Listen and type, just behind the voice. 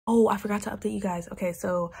Oh, I forgot to update you guys. Okay,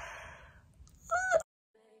 so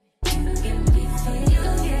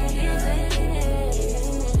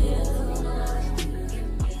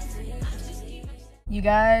you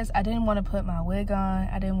guys, I didn't want to put my wig on.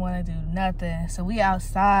 I didn't want to do nothing. So we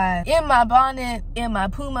outside in my bonnet, in my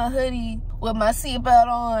Puma hoodie, with my seatbelt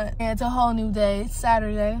on. And it's a whole new day. It's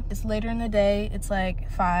Saturday. It's later in the day. It's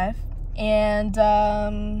like 5. And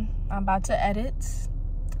I'm about to edit.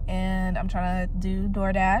 And I'm trying to do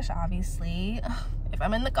DoorDash, obviously. If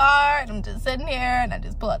I'm in the car and I'm just sitting here and I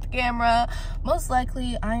just pull out the camera, most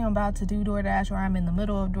likely I am about to do DoorDash, or I'm in the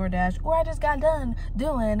middle of DoorDash, or I just got done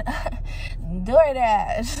doing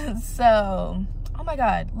DoorDash. So, oh my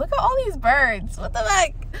God, look at all these birds. What the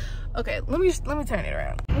heck? Okay, let me turn it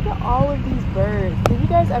around. Look at all of these birds. Did you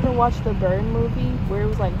guys ever watch the Bird movie where it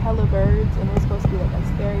was like hella birds and it was supposed to be like a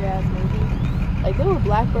scary ass movie? Like, there were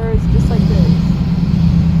blackbirds just like this.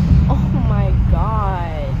 Oh my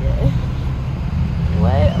God.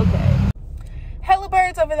 What? Okay. Hella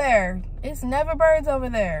birds over there. It's never birds over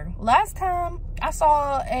there. Last time I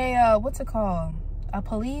saw a, what's it called? A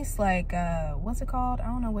police, like, what's it called? I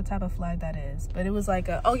don't know what type of flag that is. But it was like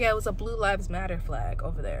a, oh yeah, it was a Blue Lives Matter flag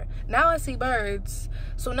over there. Now I see birds.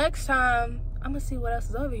 So next time, I'm gonna see what else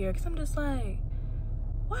is over here. Because I'm just like,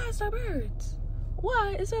 why is there birds?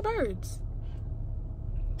 Why is there birds?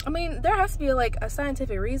 I mean, there has to be like a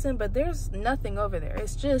scientific reason, but there's nothing over there.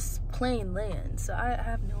 It's just plain land. So I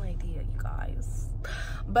have no idea, you guys.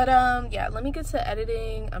 But yeah, let me get to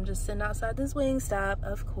editing. I'm just sitting outside this Wingstop,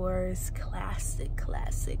 of course.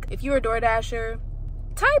 Classic. If you're a DoorDasher,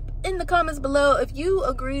 type in the comments below if you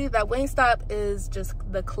agree that Wingstop is just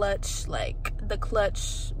the clutch, like the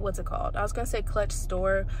clutch, what's it called? I was gonna say clutch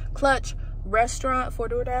store, clutch restaurant for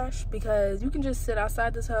DoorDash, because you can just sit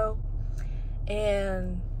outside this hoe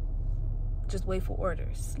and just wait for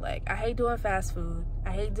orders. Like, I hate doing fast food.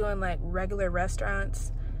 I hate doing like regular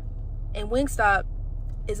restaurants, and Wingstop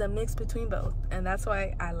is a mix between both, and that's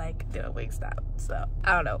why I like doing Wingstop. So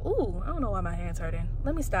I don't know. Ooh, I don't know why my hand's hurting.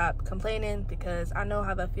 Let me stop complaining, because I know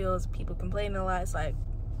how that feels. People complaining a lot. It's like,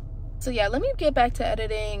 so yeah, let me get back to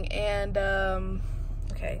editing. And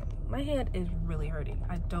okay, my hand is really hurting.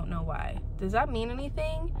 I don't know why. Does that mean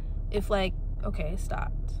anything? If like, okay, it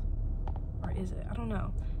stopped, or is it? I don't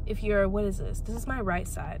know. If you're, what is this? This is my right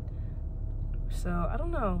side. So I don't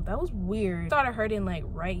know. That was weird. It started hurting like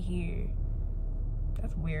right here.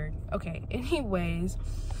 That's weird. Okay, anyways,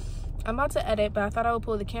 I'm about to edit, but I thought I would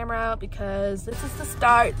pull the camera out because this is the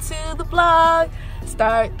start to the vlog.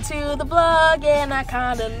 And I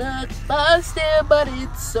kind of look busted, but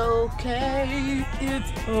it's okay.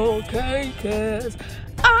 It's okay, because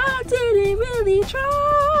I didn't really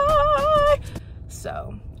try.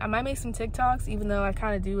 So I might make some TikToks, even though I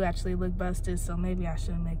kind of do actually look busted, so maybe I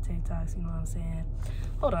shouldn't make TikToks, you know what I'm saying?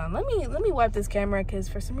 Hold on, let me wipe this camera, because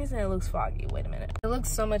for some reason it looks foggy. Wait a minute. It looks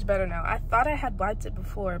so much better now. I thought I had wiped it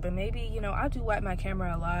before, but maybe, you know, I do wipe my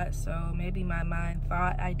camera a lot, so maybe my mind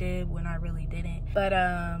thought I did when I really didn't. But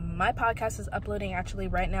my podcast is uploading actually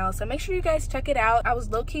right now, so make sure you guys check it out. I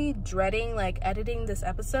was low-key dreading like editing this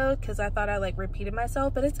episode because I thought I like repeated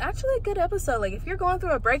myself, but it's actually a good episode. Like, if you're going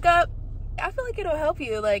through a breakup, I feel like it'll help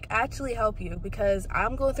you, like actually help you, because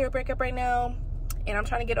I'm going through a breakup right now and I'm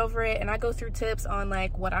trying to get over it, and I go through tips on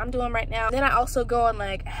like what I'm doing right now. Then I also go on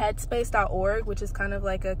like headspace.org, which is kind of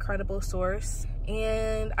like a credible source,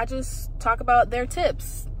 and I just talk about their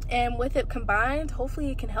tips. And with it combined,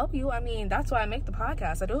 hopefully it can help you. I mean, that's why I make the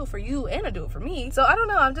podcast. I do it for you and I do it for me. So I don't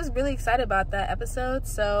know, I'm just really excited about that episode.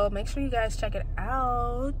 So make sure you guys check it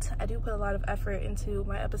out. I do put a lot of effort into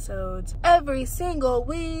my episodes every single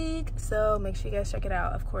week. So make sure you guys check it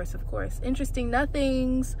out. Of course. Interesting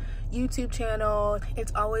Nothings YouTube channel.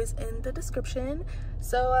 It's always in the description.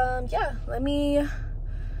 So yeah, let me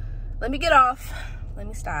get off. Let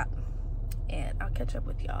me stop. And I'll catch up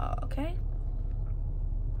with y'all, okay?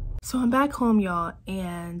 So I'm back home, y'all,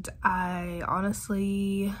 and I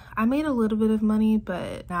made a little bit of money,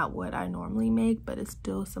 but not what I normally make, but it's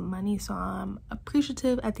still some money, so I'm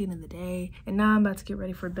appreciative at the end of the day. And now I'm about to get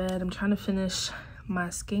ready for bed. I'm trying to finish my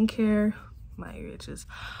skincare, my ear itches,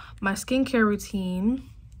 my skincare routine.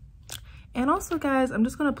 And also, guys, I'm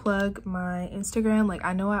just gonna plug my Instagram. Like,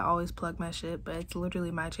 I know I always plug my shit, but it's literally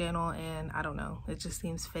my channel, and I don't know, it just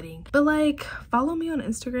seems fitting. But like, follow me on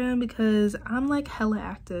Instagram, because I'm like hella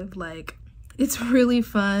active. Like, it's really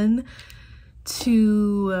fun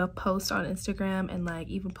to post on Instagram and like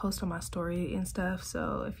even post on my story and stuff.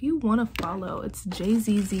 So if you want to follow, it's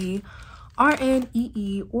JZZRNEE,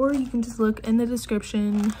 or you can just look in the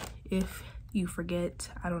description if you forget.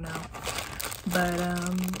 I don't know. But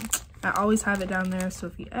I always have it down there, so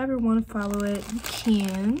if you ever want to follow it, you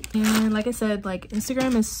can. And like I said, like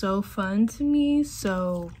Instagram is so fun to me,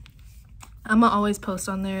 so I'm gonna always post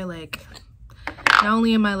on there. Like, not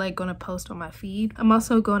only am I like gonna post on my feed, I'm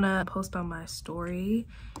also gonna post on my story.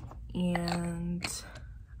 And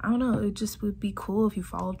I don't know, it just would be cool if you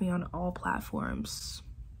followed me on all platforms,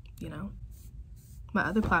 you know. My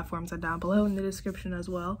other platforms are down below in the description as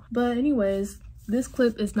well. But anyways, this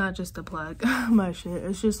clip is not just a plug my shit.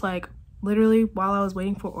 It's just like literally while I was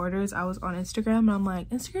waiting for orders, I was on Instagram and I'm like,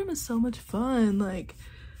 Instagram is so much fun. Like,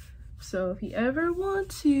 so if you ever want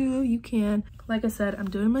to, you can. Like I said, I'm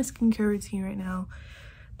doing my skincare routine right now,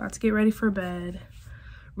 about to get ready for bed.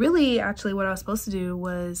 Really, actually what I was supposed to do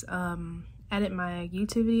was edit my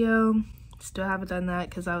YouTube video. Still haven't done that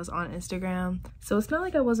because I was on Instagram. So it's not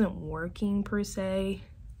like I wasn't working per se,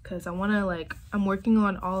 because I want to like, I'm working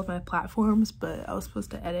on all of my platforms, but I was supposed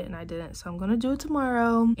to edit and I didn't. So I'm going to do it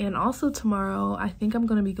tomorrow. And also tomorrow, I think I'm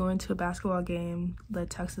going to be going to a basketball game, the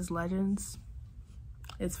Texas Legends.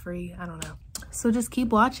 It's free, I don't know. So just keep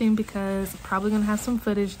watching because I'm probably going to have some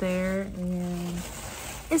footage there and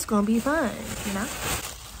it's going to be fun, you know?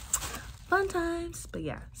 Fun times. But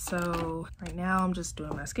yeah, so right now I'm just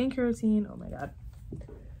doing my skincare routine. Oh my god,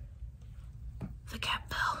 the cat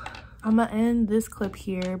fell. I'm gonna end this clip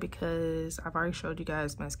here because I've already showed you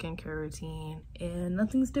guys my skincare routine and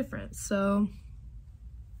nothing's different. So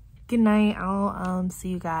good night. I'll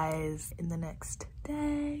see you guys in the next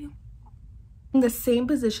day in the same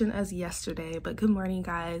position as yesterday. But good morning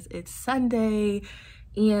guys, it's Sunday.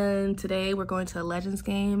 And today we're going to a Legends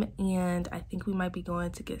game and I think we might be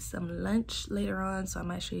going to get some lunch later on, so I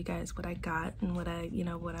might show you guys what I got and what I, you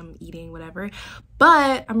know, what I'm eating, whatever.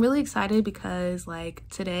 But I'm really excited because like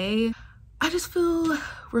today I just feel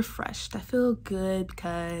refreshed. I feel good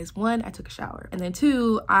because one, I took a shower, and then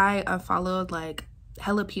two, I unfollowed like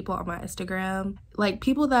hella people on my Instagram, like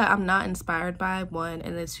people that I'm not inspired by, one,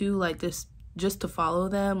 and then two, like just to follow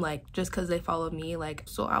them, like just because they follow me. Like,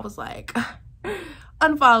 so I was like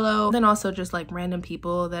unfollow. Then also just like random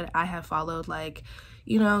people that I have followed, like,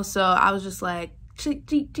 you know, so I was just like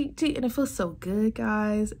and it feels so good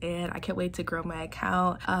guys, and I can't wait to grow my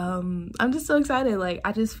account. I'm just so excited. Like,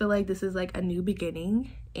 I just feel like this is like a new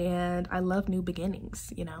beginning and I love new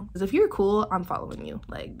beginnings, you know, because if you're cool, I'm following you.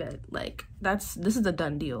 Like that, like this is a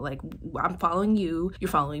done deal. Like, I'm following you, you're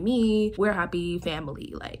following me, we're happy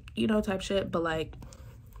family, like, you know, type shit. But like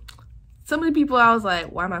some of the people I was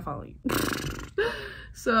like, why am I following you?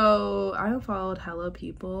 So I unfollowed hella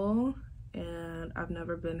people and I've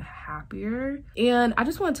never been happier. And I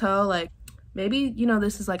just want to tell, like, maybe, you know,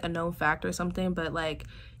 this is like a known fact or something, but like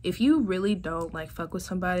if you really don't like fuck with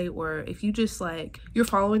somebody, or if you just like you're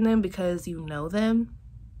following them because you know them,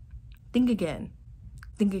 think again.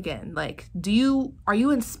 Like, are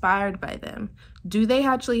you inspired by them? Do they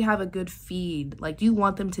actually have a good feed? Like, do you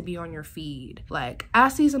want them to be on your feed? Like,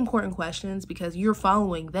 ask these important questions because you're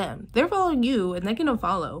following them. They're following you and they can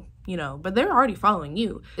unfollow, you know, but they're already following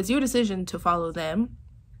you. It's your decision to follow them.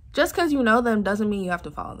 Just because you know them doesn't mean you have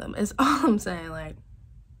to follow them. It's all I'm saying. Like,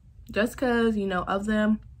 just because you know of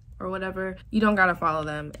them or whatever, you don't gotta follow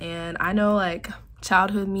them. And I know, like,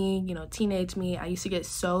 childhood me, you know, teenage me, I used to get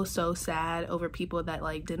so sad over people that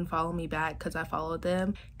like didn't follow me back because I followed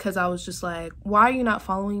them, because I was just like, why are you not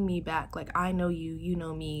following me back? Like, I know you, you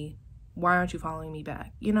know me, why aren't you following me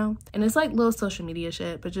back, you know? And it's like little social media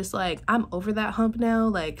shit, but just like I'm over that hump now.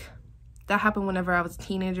 Like, that happened whenever I was a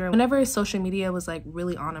teenager, whenever social media was like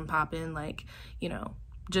really on and popping, like, you know,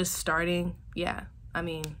 just starting. Yeah, I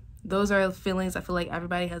mean, those are feelings I feel like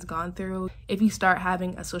everybody has gone through if you start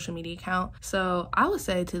having a social media account. So I would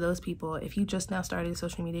say to those people, if you just now started a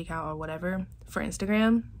social media account or whatever, for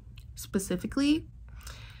Instagram specifically,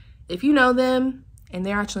 if you know them and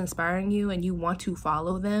they're actually inspiring you and you want to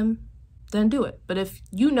follow them, then do it. But if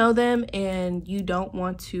you know them and you don't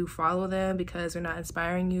want to follow them because they're not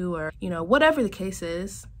inspiring you, or, you know, whatever the case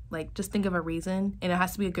is, like, just think of a reason, and it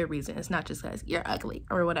has to be a good reason. It's not just because you're ugly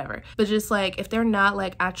or whatever. But just like, if they're not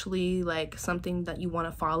like actually like something that you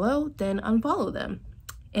want to follow, then unfollow them.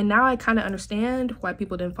 And now I kind of understand why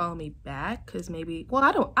people didn't follow me back, because maybe, well,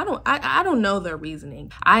 I don't know their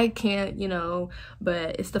reasoning. I can't, you know,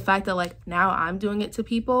 but it's the fact that like now I'm doing it to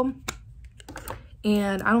people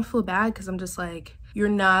and I don't feel bad because I'm just like, you're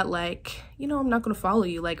not like, you know, I'm not gonna follow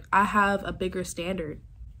you. Like, I have a bigger standard.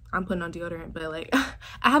 I'm putting on deodorant, but like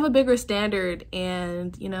I have a bigger standard,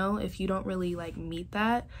 and you know, if you don't really like meet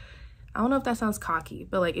that, I don't know if that sounds cocky,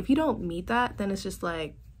 but like if you don't meet that, then it's just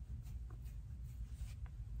like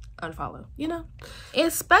unfollow, you know?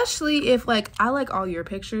 Especially if like I like all your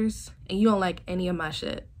pictures and you don't like any of my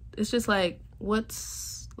shit. It's just like,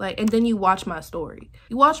 what's Like, and then you watch my story.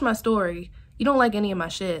 You watch my story, you don't like any of my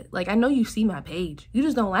shit. Like, I know you see my page. You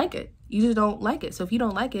just don't like it. You just don't like it. So if you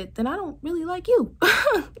don't like it, then I don't really like you.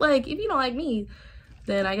 Like, if you don't like me,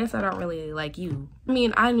 then I guess I don't really like you. I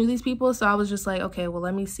mean, I knew these people, so I was just like, okay, well,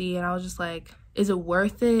 let me see. And I was just like, is it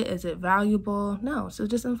worth it? Is it valuable? No, so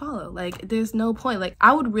just unfollow. Like, there's no point. Like,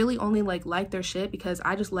 I would really only like their shit because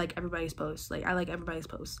I just like everybody's posts. Like, I like everybody's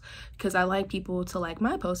posts because I like people to like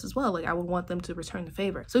my posts as well. Like, I would want them to return the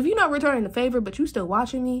favor. So if you're not returning the favor, but you still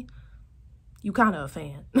watching me, you kind of a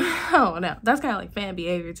fan. I don't know. That's kind of like fan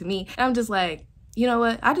behavior to me. And I'm just like, you know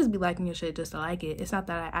what? I just be liking your shit just to like it. It's not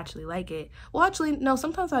that I actually like it. Well, actually, no,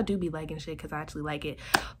 sometimes I do be liking shit because I actually like it.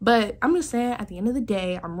 But I'm just saying, at the end of the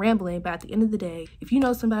day, I'm rambling, but at the end of the day, if you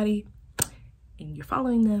know somebody and you're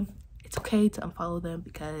following them, it's okay to unfollow them,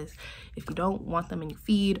 because if you don't want them in your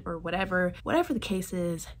feed or whatever the case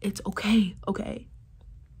is, it's okay, okay?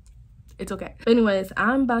 It's okay. But anyways,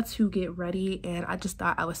 I'm about to get ready, and I just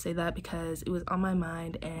thought I would say that because it was on my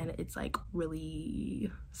mind and it's like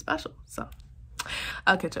really special. So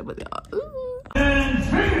I'll catch up with y'all. And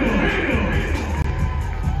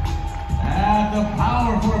the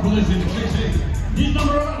power for collision 6'6". He's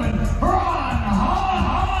number 11, Ron,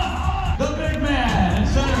 the big man, and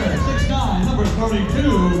center 6'9", number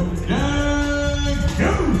 32,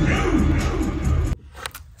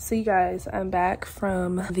 So you guys, I'm back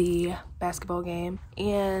from the basketball game,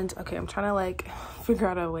 and okay, I'm trying to like figure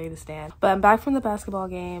out a way to stand, but I'm back from the basketball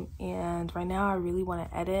game, and right now I really want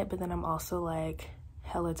to edit, but then I'm also like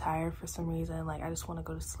hella tired for some reason. Like, I just want to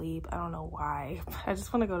go to sleep. I don't know why. I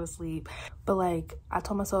just want to go to sleep. But like, I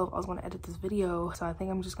told myself I was going to edit this video, so I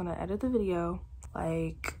think I'm just going to edit the video.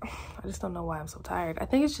 Like, I just don't know why I'm so tired. I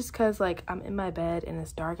think it's just because like I'm in my bed and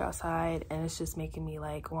it's dark outside, and it's just making me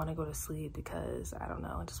like want to go to sleep, because I don't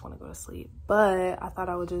know, I just want to go to sleep. But I thought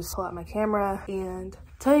I would just pull out my camera and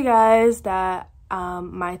tell you guys that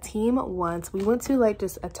my team once, we went to like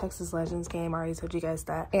just a Texas Legends game. I already told you guys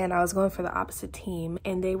that. And I was going for the opposite team,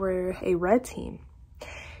 and they were a red team.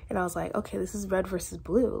 And I was like, okay, this is red versus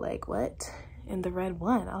blue. Like, what? And the red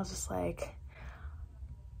won. I was just like,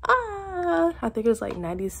 I think it was like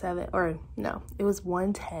 97, or no, it was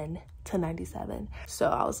 110 to 97. So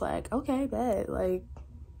I was like, okay, bet. Like,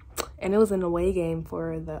 and it was an away game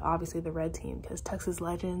for the, obviously the red team, because Texas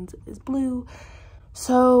Legends is blue.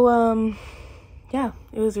 So, yeah,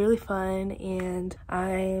 it was really fun, and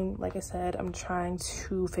like I said, I'm trying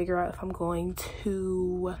to figure out if I'm going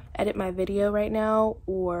to edit my video right now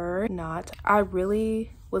or not. I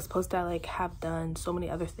really was supposed to like have done so many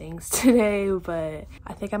other things today, but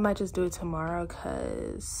I think I might just do it tomorrow,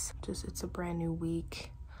 because it's a brand new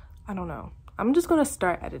week. I don't know. I'm just gonna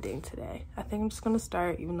start editing today. I think I'm just gonna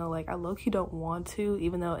start, even though like I low-key don't want to,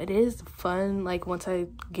 even though it is fun like once I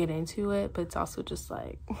get into it, but it's also just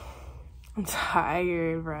like I'm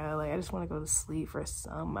tired, bro. Like, I just want to go to sleep for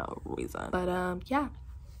some reason. But yeah,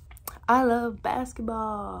 I love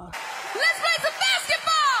basketball. Let's play some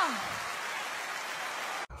basketball!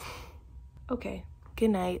 Okay,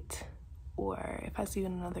 good night. Or if I see you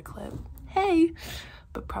in another clip, hey.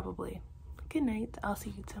 But probably good night. I'll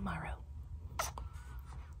see you tomorrow.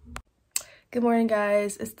 Good morning,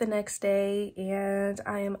 guys. It's the next day, and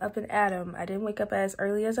I am up and at 'em. I didn't wake up as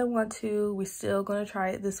early as I want to. We're still gonna try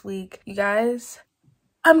it this week. You guys,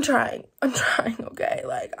 I'm trying, okay?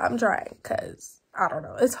 Like, I'm trying, because I don't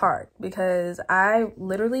know, it's hard, because I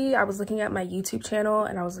was looking at my YouTube channel,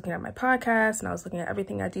 and I was looking at my podcast, and I was looking at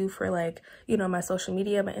everything I do for like, you know, my social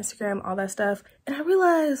media, my Instagram, all that stuff, and I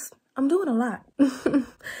realized I'm doing a lot.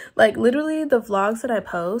 Like, literally the vlogs that I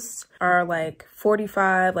post are like 30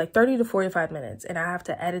 to 45 minutes, and I have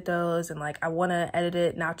to edit those, and like I want to edit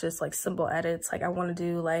it not just like simple edits, like I want to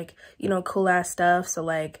do like, you know, cool ass stuff. So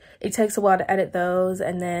like it takes a while to edit those,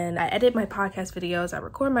 and then I edit my podcast videos, I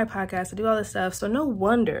record my podcast, I do all this stuff. So no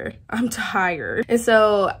wonder I'm tired. And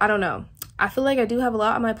so I don't know, I feel like I do have a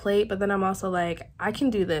lot on my plate, but then I'm also like, I can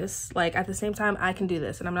do this. Like, at the same time, I can do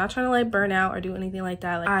this. And I'm not trying to like burn out or do anything like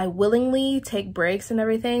that. Like, I willingly take breaks and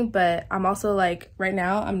everything, but I'm also like, right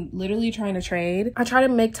now, I'm literally trying to trade. I try to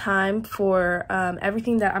make time for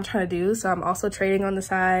everything that I'm trying to do. So I'm also trading on the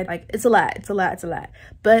side. Like, it's a lot.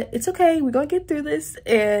 But it's okay. We're gonna get through this.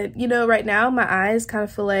 And, you know, right now, my eyes kind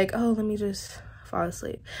of feel like, oh, let me just fall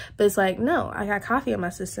asleep. But it's like, no, I got coffee in my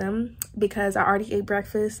system because I already ate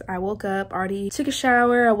breakfast. I woke up, already took a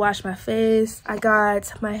shower, I washed my face, I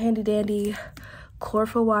got my handy dandy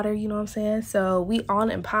chlorophyll water, you know what I'm saying? So we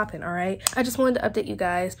on and popping, all right? I just wanted to update you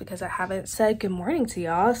guys because I haven't said good morning to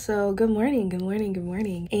y'all. So good morning.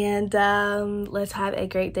 And let's have a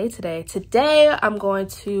great day today. Today, I'm going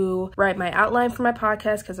to write my outline for my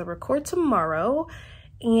podcast because I record tomorrow.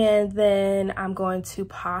 And then I'm going to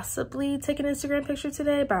possibly take an Instagram picture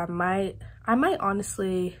today, but I might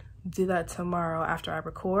honestly do that tomorrow after I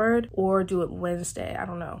record, or do it Wednesday. I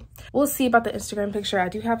don't know. We'll see about the Instagram picture. I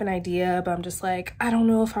do have an idea, but I'm just like, I don't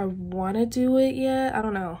know if I want to do it yet. I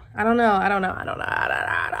don't know.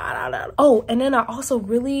 Oh, and then I also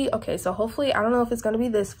really, okay, so hopefully, I don't know if it's gonna be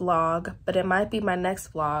this vlog, but it might be my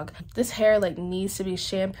next vlog. This hair like needs to be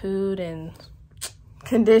shampooed and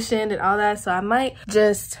conditioned and all that, so I might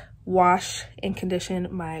just wash and condition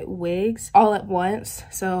my wigs all at once.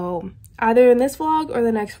 So either in this vlog or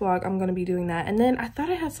the next vlog, I'm gonna be doing that. And then I thought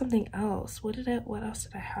I had something else. What else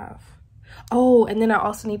did I have? Oh, and then I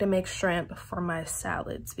also need to make shrimp for my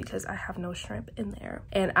salads because I have no shrimp in there.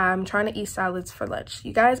 And I'm trying to eat salads for lunch.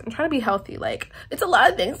 You guys, I'm trying to be healthy. Like, it's a lot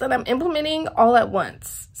of things that I'm implementing all at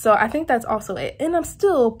once. So I think that's also it. And I'm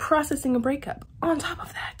still processing a breakup on top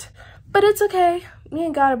of that. But it's okay. Me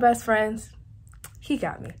and God are best friends. He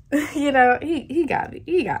got me. You know, he got me.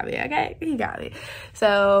 He got me, okay? He got me.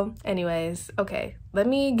 So anyways, okay, let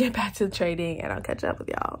me get back to trading and I'll catch up with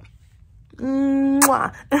y'all.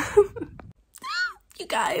 Mwah. You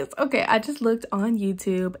guys, okay, I just looked on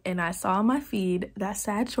YouTube and I saw on my feed that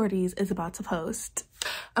Sad Shorties is about to post.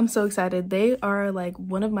 I'm so excited. They are like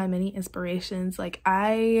one of my many inspirations. Like,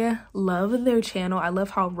 I love their channel. I love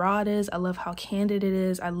how raw it is. I love how candid it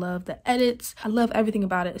is. I love the edits. I love everything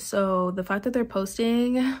about it. So the fact that they're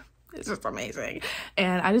posting is just amazing.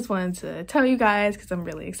 And I just wanted to tell you guys because I'm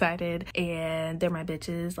really excited. And they're my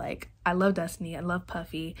bitches. Like, I love Destiny. I love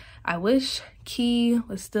Puffy. I wish Key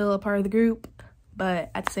was still a part of the group.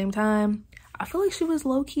 But at the same time, I feel like she was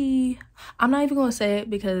low-key. I'm not even gonna say it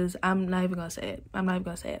because I'm not even gonna say it.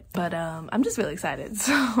 But I'm just really excited.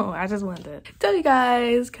 So I just wanted to tell you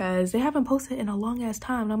guys because they haven't posted in a long ass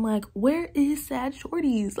time. And I'm like, where is Sad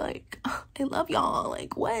Shorties? Like, I love y'all.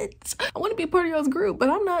 Like, what? I want to be a part of y'all's group, but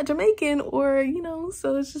I'm not Jamaican or, you know,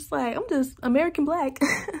 so it's just like, I'm just American Black.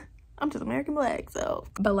 I'm just American Black. So,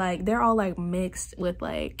 but like, they're all like mixed with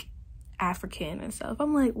like African and stuff.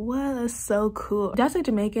 I'm like, what? That's so cool. Did I say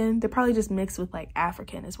Jamaican? They're probably just mixed with like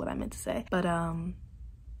African is what I meant to say. But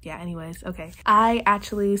yeah, anyways, okay.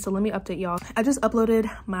 So let me update y'all. I just uploaded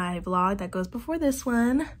my vlog that goes before this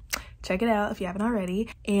one. Check it out if you haven't already.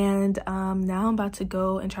 And now I'm about to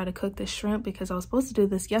go and try to cook this shrimp because I was supposed to do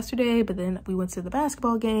this yesterday, but then we went to the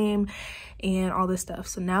basketball game and all this stuff.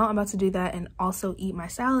 So now I'm about to do that and also eat my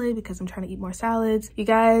salad because I'm trying to eat more salads. You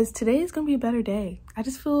guys, today is gonna be a better day. I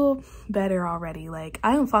just feel better already. Like,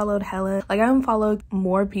 I unfollowed hella, like I unfollowed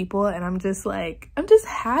more people and I'm just like, I'm just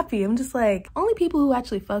happy. I'm just like, only people who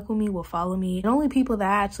actually fuck with me will follow me, and only people that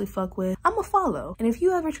I actually fuck with, I'ma follow. And if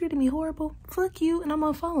you ever treated me horrible, fuck you and I'm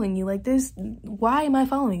unfollowing you. Like, why am I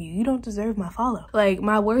following you? You don't deserve my follow. Like,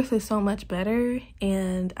 my worth is so much better,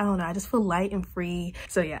 and I don't know, I just feel light and free.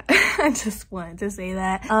 So yeah, I just wanted to say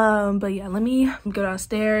that. But yeah, let me go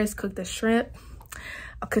downstairs, cook the shrimp.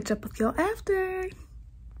 I'll catch up with y'all after.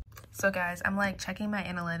 So guys, I'm like checking my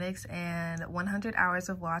analytics and 100 hours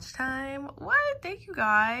of watch time. What? Thank you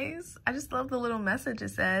guys. I just love the little message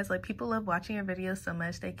it says. Like, people love watching your videos so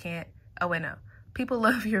much they can't, oh wait, no. People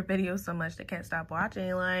love your videos so much they can't stop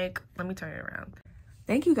watching. Like, let me turn it around.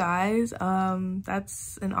 Thank you guys.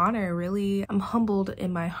 That's an honor, really. I'm humbled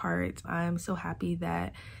in my heart. I'm so happy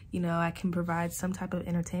that, you know, I can provide some type of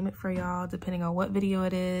entertainment for y'all depending on what video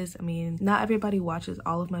it is. I mean, not everybody watches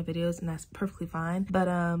all of my videos and that's perfectly fine.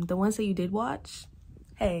 But the ones that you did watch,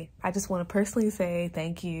 hey, I just want to personally say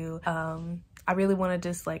thank you. I really want to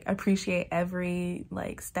just like appreciate every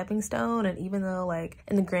like stepping stone, and even though like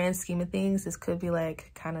in the grand scheme of things this could be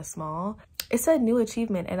like kind of small, it said new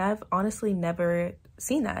achievement and I've honestly never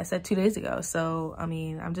seen that. I said 2 days ago. So I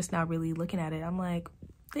mean, I'm just now really looking at it. I'm like,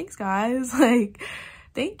 thanks guys. Like,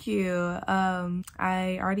 thank you.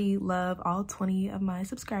 I already love all 20 of my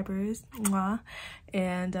subscribers. Mwah.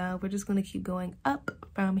 And we're just gonna keep going up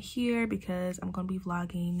from here because I'm gonna be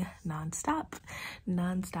vlogging nonstop.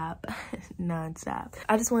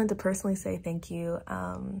 I just wanted to personally say thank you.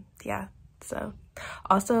 Yeah, so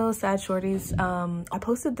also Sad Shorties, I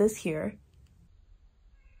posted this here.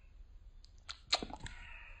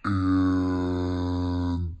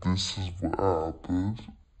 And this is what happened.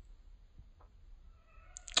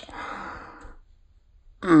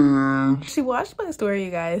 And She watched my story,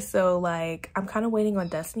 you guys, so like I'm kind of waiting on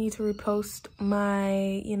Destiny to repost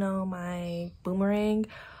my, you know, my boomerang.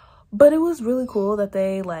 But it was really cool that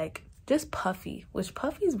they like just Puffy, which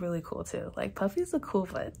Puffy's really cool too. Like, Puffy's a cool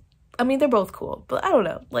one. I mean, they're both cool, but I don't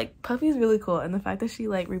know, like Puffy's really cool. And the fact that she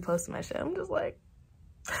like reposted my shit, I'm just like,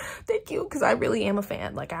 Thank you, because I really am a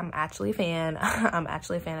fan. Like, I'm actually a fan. I'm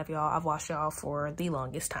actually a fan of y'all. I've watched y'all for the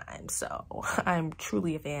longest time, so I'm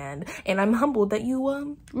truly a fan, and I'm humbled that you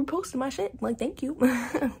reposted my shit. Like, thank you.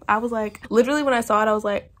 I was like, literally when I saw it, I was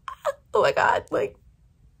like, oh my god, like,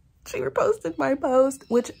 she reposted my post,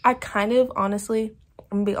 which I kind of, honestly,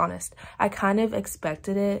 I'm gonna be honest, I kind of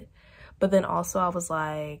expected it, but then also I was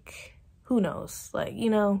like, who knows? Like,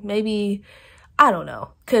 you know, maybe, I don't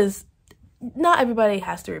know, because not everybody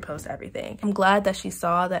has to repost everything. I'm glad that she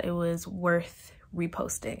saw that it was worth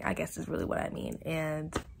reposting, I guess is really what I mean.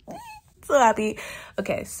 And so happy.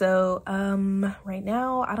 Okay, so right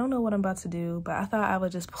now I don't know what I'm about to do, but I thought I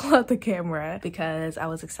would just pull out the camera because I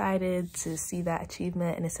was excited to see that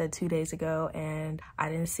achievement, and it said 2 days ago and I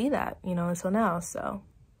didn't see that, you know, until now. So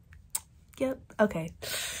yep, okay,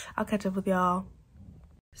 I'll catch up with y'all.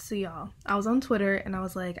 So y'all, I was on Twitter and I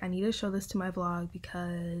was like, I need to show this to my vlog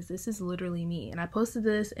because this is literally me. And I posted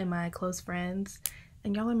this in my close friends,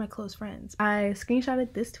 and y'all are my close friends. I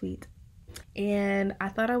screenshotted this tweet and I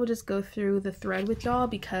thought I would just go through the thread with y'all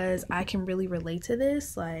because I can really relate to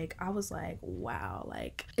this. Like, I was like, wow,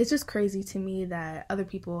 like, it's just crazy to me that other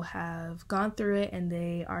people have gone through it and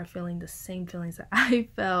they are feeling the same feelings that I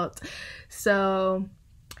felt. So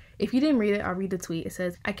if you didn't read it, I'll read the tweet. It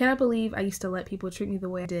says, I cannot believe I used to let people treat me the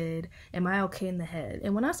way I did. Am I okay in the head?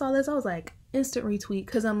 And when I saw this, I was like, instant retweet,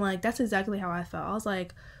 because I'm like, that's exactly how I felt. I was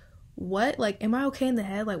like, what? Like, am I okay in the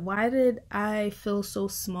head? Like, why did I feel so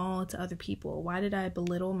small to other people? Why did I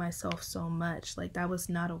belittle myself so much? Like, that was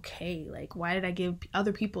not okay. Like, why did I give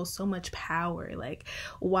other people so much power? Like,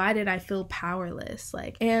 why did I feel powerless?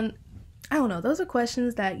 Like, and I don't know, those are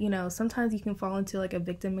questions that, you know, sometimes you can fall into like a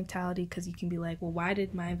victim mentality because you can be like, well, why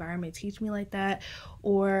did my environment teach me like that?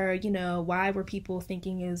 Or, you know, why were people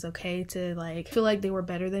thinking it was okay to like feel like they were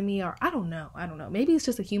better than me? Or I don't know. Maybe it's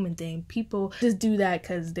just a human thing. People just do that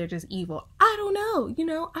because they're just evil. I don't know, you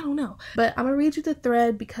know, I don't know. But I'm gonna read you the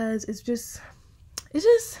thread because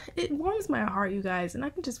it warms my heart, you guys, and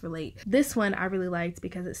I can just relate. This one I really liked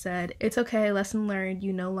because it said, it's okay, lesson learned,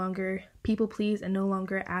 you no longer people please and no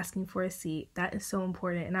longer asking for a seat. That is so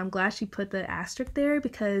important. And I'm glad she put the asterisk there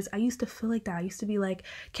because I used to feel like that. I used to be like,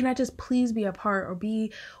 can I just please be a part or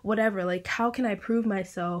be whatever? Like, how can I prove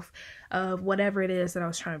myself of whatever it is that I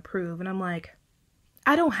was trying to prove? And I'm like,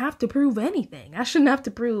 I don't have to prove anything. I shouldn't have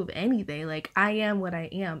to prove anything. Like, I am what I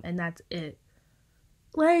am, and that's it.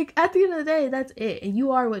 Like, at the end of the day, that's it. And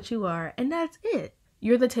you are what you are, and that's it.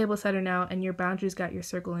 You're the table setter now, and your boundaries got your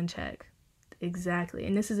circle in check. Exactly.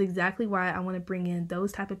 And this is exactly why I want to bring in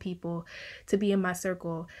those type of people to be in my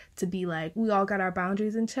circle, to be like, we all got our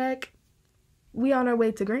boundaries in check. We on our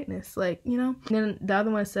way to greatness, like, you know? And then the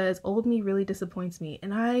other one says, old me really disappoints me.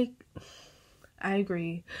 And I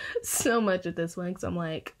agree so much with this one, because I'm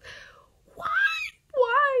like,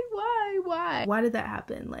 why did that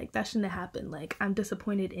happen? Like, that shouldn't have happened. Like, I'm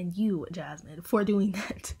disappointed in you, Jasmine, for doing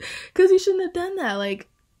that, because you shouldn't have done that. Like,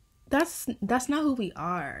 that's not who we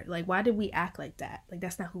are. Like, why did we act like that? Like,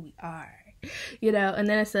 that's not who we are, you know? And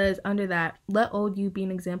then it says under that, let old you be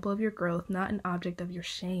an example of your growth, not an object of your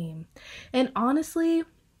shame. And honestly,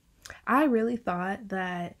 I really thought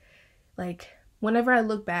that, like, whenever I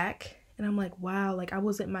look back and I'm like, wow, like, I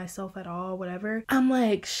wasn't myself at all, whatever, I'm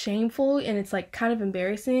like shameful, and it's like kind of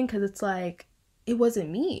embarrassing because it's like, it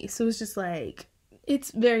wasn't me. So it's just like,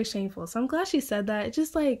 it's very shameful. So I'm glad she said that. It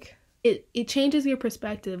just like, it changes your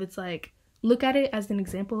perspective. It's like, look at it as an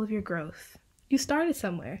example of your growth. You started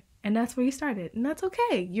somewhere, and that's where you started, and that's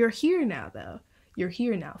okay. You're here now, though. You're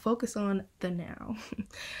here now. Focus on the now.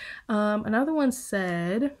 Another one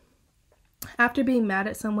said, after being mad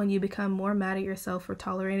at someone, you become more mad at yourself for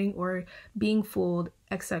tolerating or being fooled,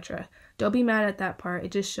 etc. Don't be mad at that part.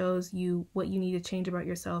 It just shows you what you need to change about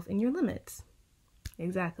yourself and your limits.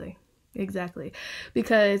 Exactly.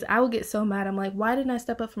 Because I would get so mad. I'm like, why didn't I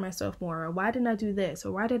step up for myself more? Or why didn't I do this?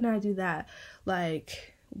 Or why didn't I do that?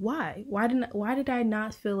 Like, why did I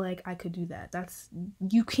not feel like I could do that?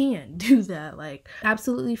 You can do that. Like,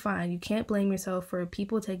 absolutely fine. You can't blame yourself for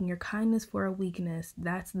people taking your kindness for a weakness.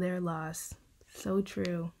 That's their loss. So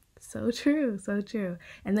true.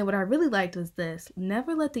 And then what I really liked was this: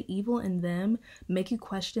 never let the evil in them make you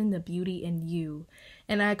question the beauty in you.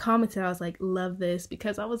 And I commented, I was like, love this,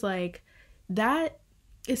 because I was like, that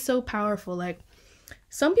is so powerful. Like,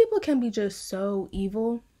 some people can be just so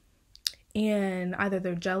evil, and either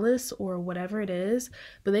they're jealous or whatever it is,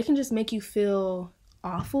 but they can just make you feel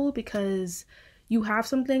awful because you have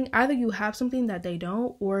something. Either you have something that they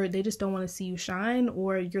don't, or they just don't want to see you shine,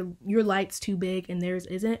 or your light's too big and theirs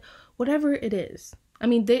isn't. Whatever it is. I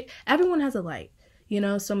mean, everyone has a light, you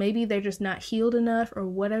know? So maybe they're just not healed enough or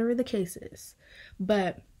whatever the case is.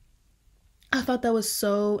 But I thought that was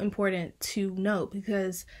so important to note,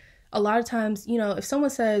 because a lot of times, you know, if someone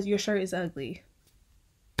says your shirt is ugly,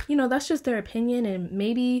 you know, that's just their opinion, and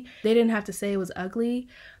maybe they didn't have to say it was ugly,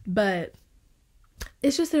 but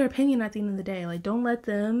it's just their opinion at the end of the day. Like, don't let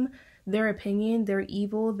them, their opinion, their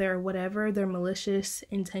evil, their whatever, their malicious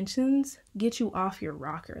intentions get you off your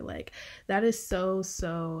rocker. Like, that is so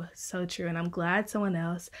true. And I'm glad someone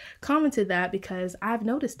else commented that, because I've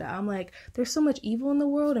noticed that. I'm like, there's so much evil in the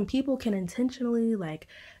world, and people can intentionally like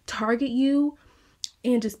target you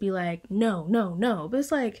and just be like, no. But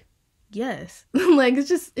it's like, yes. Like,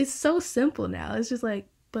 it's so simple now. It's just like,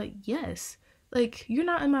 but yes. Like, you're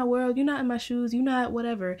not in my world, you're not in my shoes, you're not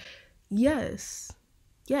whatever. Yes.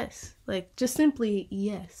 Like, just simply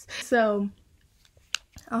yes. So,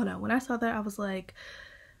 I don't know. When I saw that, I was like,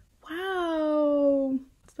 wow,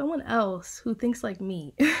 someone else who thinks like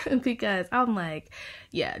me. Because I'm like,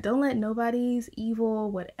 yeah, don't let nobody's evil,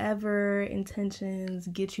 whatever intentions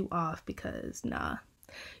get you off, because nah,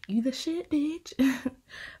 you the shit, bitch.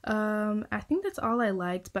 I think that's all I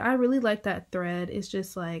liked, but I really like that thread. It's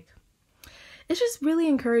just like, it's just really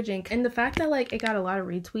encouraging. And the fact that like it got a lot of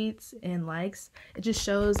retweets and likes, it just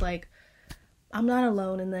shows like I'm not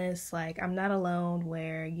alone in this. Like, I'm not alone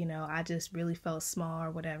where, you know, I just really felt small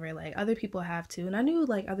or whatever. Like, other people have too, and I knew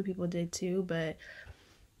like other people did too, but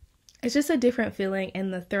it's just a different feeling.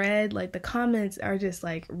 And the thread, like the comments are just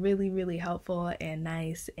like really helpful and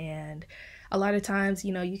nice. And a lot of times,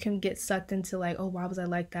 you know, you can get sucked into like, oh, why was I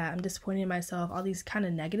like that? I'm disappointed in myself, all these kind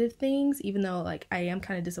of negative things, even though like I am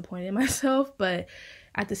kind of disappointed in myself, but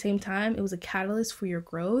at the same time, it was a catalyst for your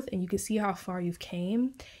growth, and you can see how far you've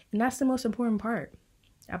came. And that's the most important part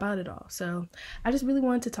about it all. So I just really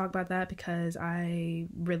wanted to talk about that, because I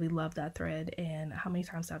really love that thread. And how many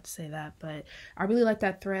times do I have to say that? But I really like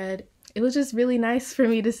that thread. It was just really nice for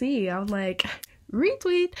me to see. I'm like,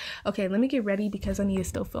 retweet. Okay, let me get ready, because I need to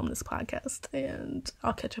still film this podcast, and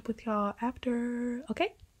I'll catch up with y'all after.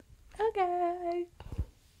 Okay.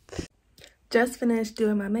 Just finished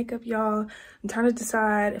doing my makeup, y'all. I'm trying to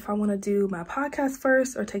decide if I want to do my podcast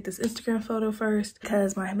first or take this Instagram photo first,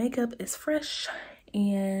 because my makeup is fresh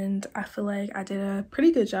and I feel like I did a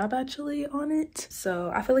pretty good job actually on it. So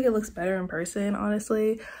I feel like it looks better in person,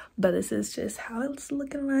 honestly, but this is just how it's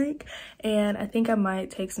looking like. And I think I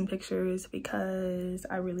might take some pictures, because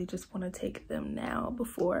I really just want to take them now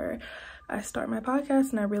before I start my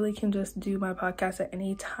podcast, and I really can just do my podcast at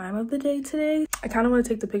any time of the day today. I kind of want to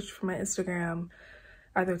take the picture for my Instagram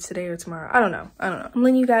either today or tomorrow. I don't know. I'm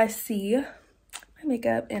letting you guys see my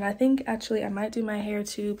makeup, and I think actually I might do my hair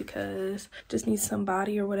too, because it just needs some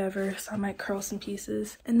body or whatever, so I might curl some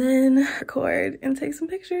pieces and then record and take some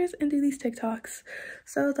pictures and do these TikToks.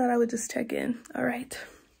 So I thought I would just check in. All right.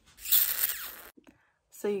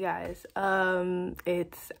 So you guys,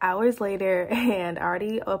 it's hours later, and I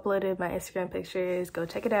already uploaded my Instagram pictures. Go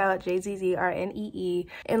check it out, JZZRNEE.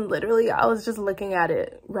 And literally, I was just looking at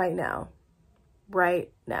it right now,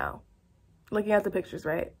 looking at the pictures,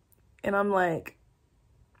 right? And I'm like,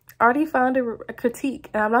 I already found a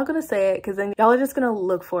critique, and I'm not gonna say it, because then y'all are just gonna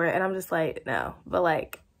look for it, and I'm just like, no. But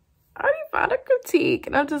like, I already found a critique,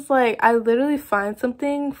 and I'm just like, I literally find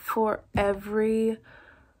something for every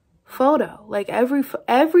photo. Like every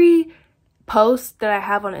post that I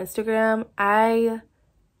have on Instagram, I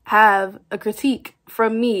have a critique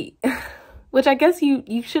from me, which I guess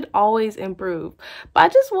you should always improve. But I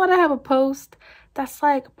just want to have a post that's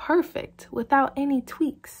like perfect without any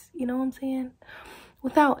tweaks. You know what I'm saying?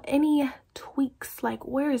 Without any tweaks. Like,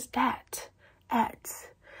 where is that at?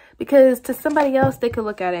 Because to somebody else, they could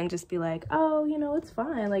look at it and just be like, oh, you know, it's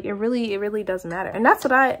fine. Like, it really doesn't matter. And that's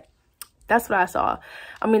what I saw.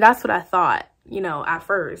 I mean, that's what I thought, you know, at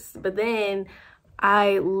first. But then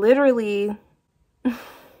I literally,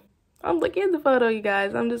 I'm looking at the photo, you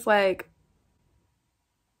guys. I'm just like,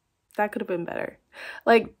 that could have been better.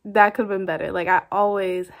 Like, that could have been better. Like, I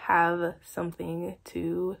always have something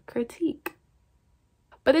to critique.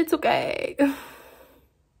 But it's okay.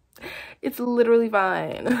 It's literally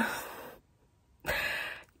fine.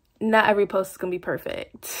 Not every post is gonna be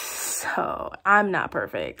perfect. So I'm not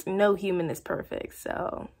perfect. No human is perfect.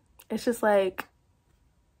 So it's just like,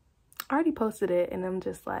 I already posted it, and I'm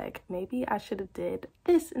just like, maybe I should have did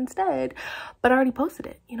this instead. But I already posted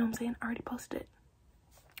it. You know what I'm saying? I already posted it.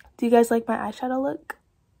 Do you guys like my eyeshadow look?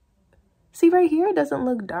 See, right here, it doesn't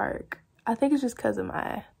look dark. I think it's just because of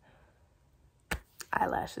my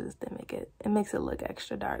eyelashes that makes it look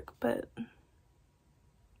extra dark. But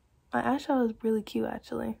my eyeshadow is really cute,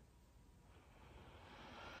 actually.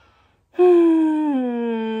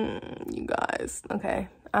 You you guys. Okay,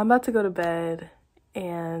 I'm about to go to bed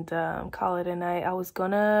and call it a night. I was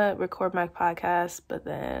gonna record my podcast, but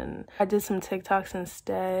then I did some TikToks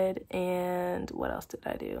instead. And what else did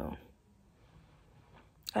I do?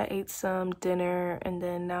 I ate some dinner, and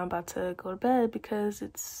then now I'm about to go to bed because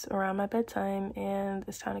it's around my bedtime and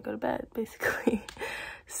it's time to go to bed, basically.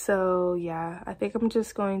 So yeah, I think I'm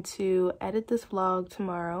just going to edit this vlog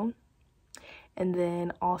tomorrow and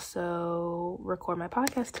then also record my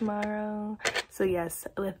podcast tomorrow. So yes,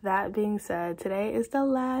 with that being said, today is the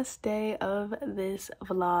last day of this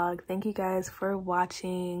vlog. Thank you guys for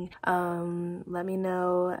watching. Let me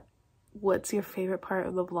know what's your favorite part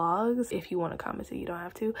of the vlogs. If you want to comment it, you don't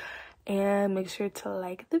have to. And make sure to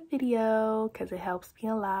like the video because it helps me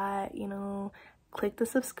a lot, you know. Click the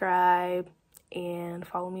subscribe and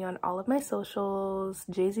follow me on all of my socials: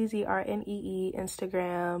 JZZRNEE,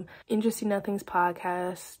 Instagram, Interesting Nothings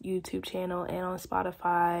Podcast, YouTube channel, and on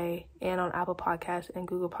Spotify, and on Apple Podcasts and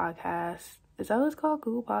Google Podcasts. Is that what it's called?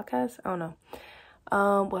 Google Podcasts? I don't know.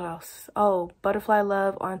 What else? Oh, Butterfly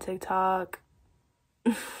Love on TikTok.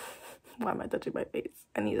 Why am I touching my face?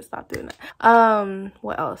 I need to stop doing that.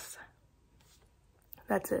 What else?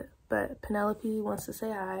 That's it. But Penelope wants to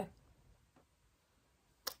say hi.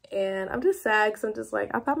 And I'm just sad because I'm just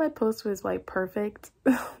like, I thought my post was like perfect.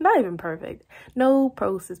 Not even perfect. No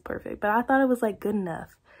post is perfect, but I thought it was like good enough.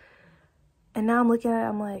 And now I'm looking at it,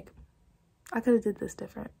 I'm like, I could have did this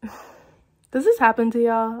different. Does this happen to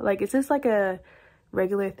y'all? Like, is this like a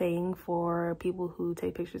regular thing for people who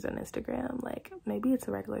take pictures on Instagram? Like, maybe it's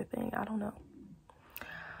a regular thing, I don't know.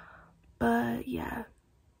 But yeah,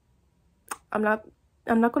 I'm not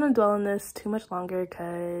going to dwell on this too much longer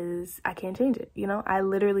because I can't change it, you know. I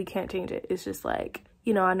literally can't change it. It's just like,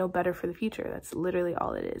 you know, I know better for the future. That's literally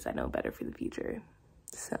all it is. I know better for the future.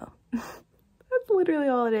 So that's literally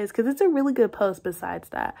all it is, because it's a really good post besides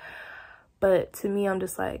that. But to me, I'm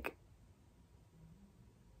just like,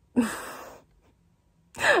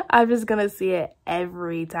 I'm just gonna see it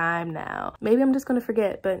every time now. Maybe I'm just gonna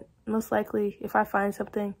forget, but most likely if I find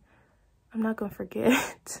something, I'm not gonna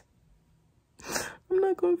forget. I'm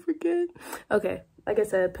not gonna forget. Okay, like I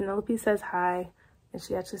said, Penelope says hi, and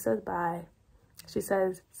she actually says bye. She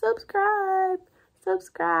says, subscribe,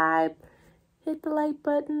 hit the like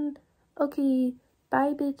button. Okay,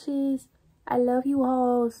 bye bitches. I love you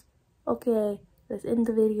all. Okay, let's end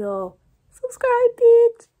the video. Subscribe,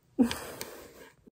 bitch.